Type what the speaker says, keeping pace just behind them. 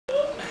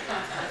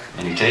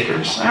Any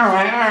takers? All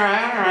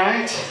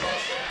right.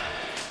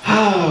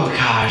 Oh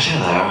gosh,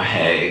 hello,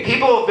 hey.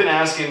 People have been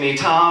asking me,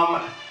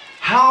 Tom,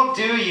 how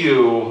do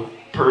you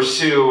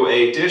pursue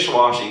a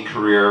dishwashing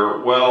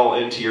career well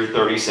into your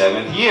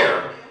 37th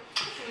year?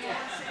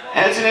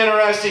 That's an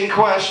interesting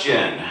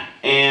question.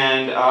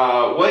 And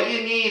what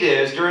you need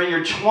is, during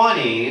your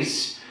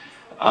 20s,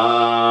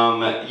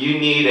 you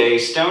need a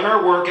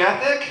stoner work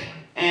ethic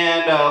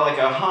and like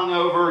a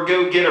hungover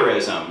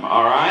go-getterism,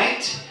 all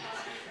right?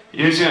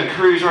 You're just gonna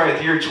cruise right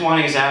through your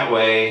 20s that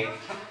way.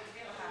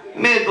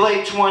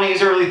 Late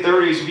 20s, early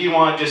 30s, if you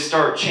want to just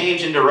start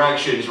changing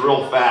directions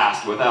real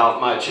fast without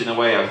much in the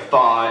way of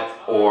thought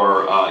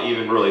or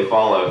even really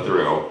follow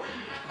through.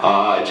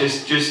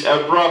 Just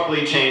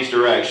abruptly change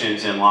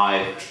directions in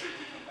life.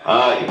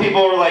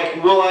 People are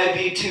like, will I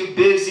be too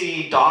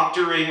busy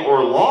doctoring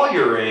or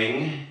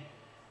lawyering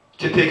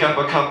to pick up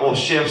a couple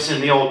shifts in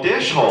the old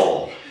dish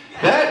hole?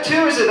 That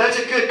too that's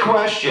a good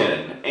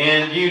question.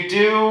 And you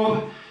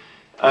do,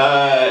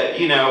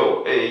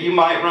 you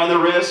might run the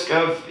risk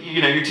of,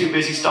 you're too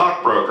busy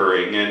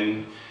stockbrokering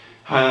and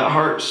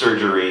heart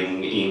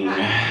surgerying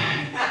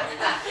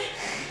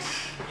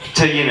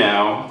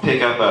to,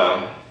 pick up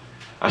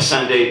a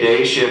Sunday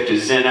day shift to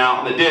zen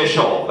out in the dish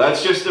hole.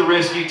 That's just the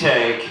risk you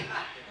take.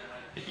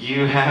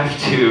 You have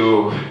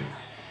to,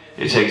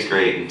 it takes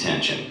great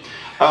intention.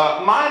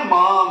 My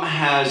mom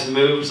has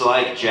moves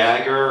like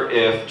Jagger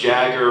if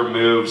Jagger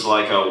moves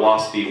like a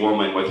waspy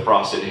woman with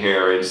frosted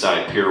hair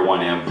inside Pier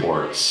 1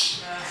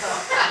 Imports.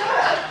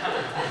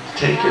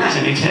 Takers,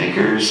 any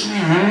takers? All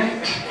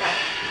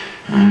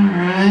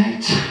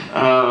right.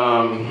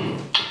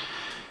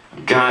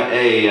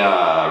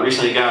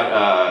 Recently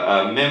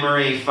got a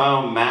memory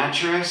foam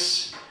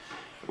mattress,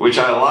 which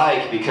I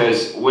like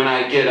because when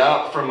I get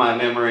up from my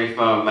memory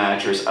foam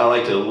mattress, I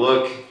like to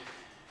look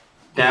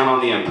down on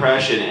the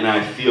impression and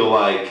I feel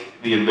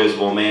like the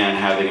Invisible Man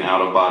having an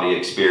out-of-body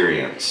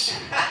experience.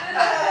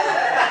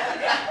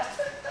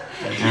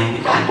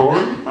 On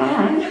board? All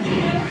right.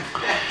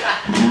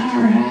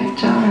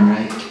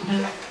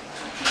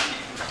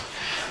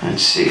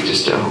 Let's see,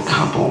 just a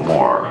couple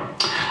more.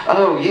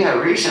 Oh yeah,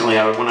 recently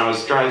when I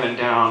was driving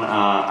down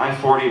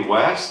I-40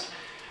 West,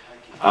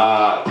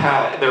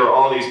 there were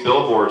all these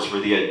billboards for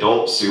the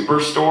adult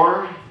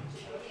superstore.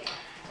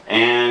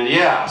 And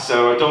yeah,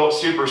 so adult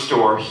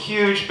superstore,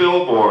 huge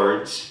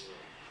billboards.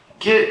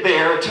 Get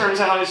there, it turns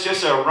out it's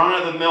just a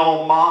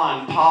run-of-the-mill ma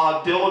and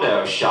pa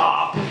dildo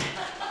shop.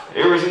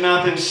 There was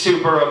nothing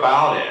super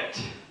about it.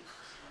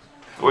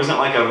 It wasn't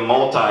like a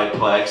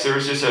multiplex, there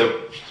was just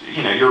a,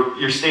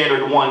 your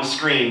standard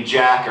one-screen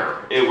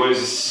jacker. It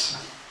was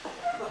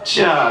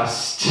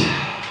just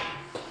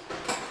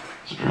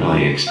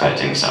really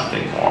expecting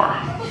something more.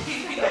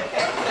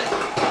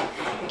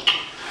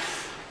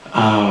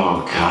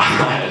 Oh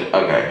God.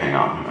 Okay, hang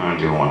on. I'm gonna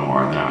do one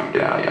more and then I'm gonna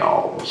get out of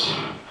y'all's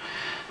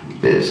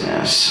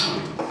business.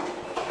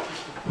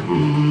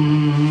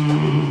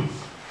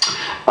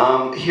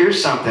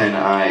 Here's something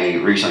I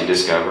recently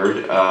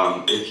discovered.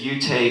 If you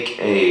take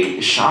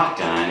a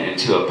shotgun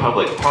into a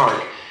public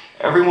park,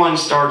 everyone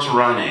starts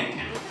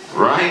running,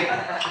 right?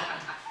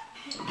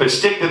 But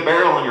stick the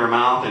barrel in your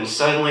mouth and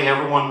suddenly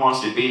everyone wants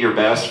to be your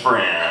best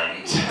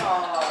friend.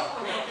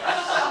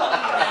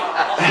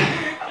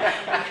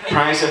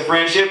 Price of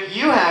friendship,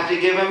 you have to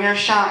give them your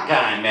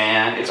shotgun,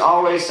 man. It's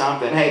always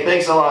something. Hey,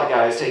 thanks a lot,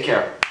 guys. Take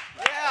care.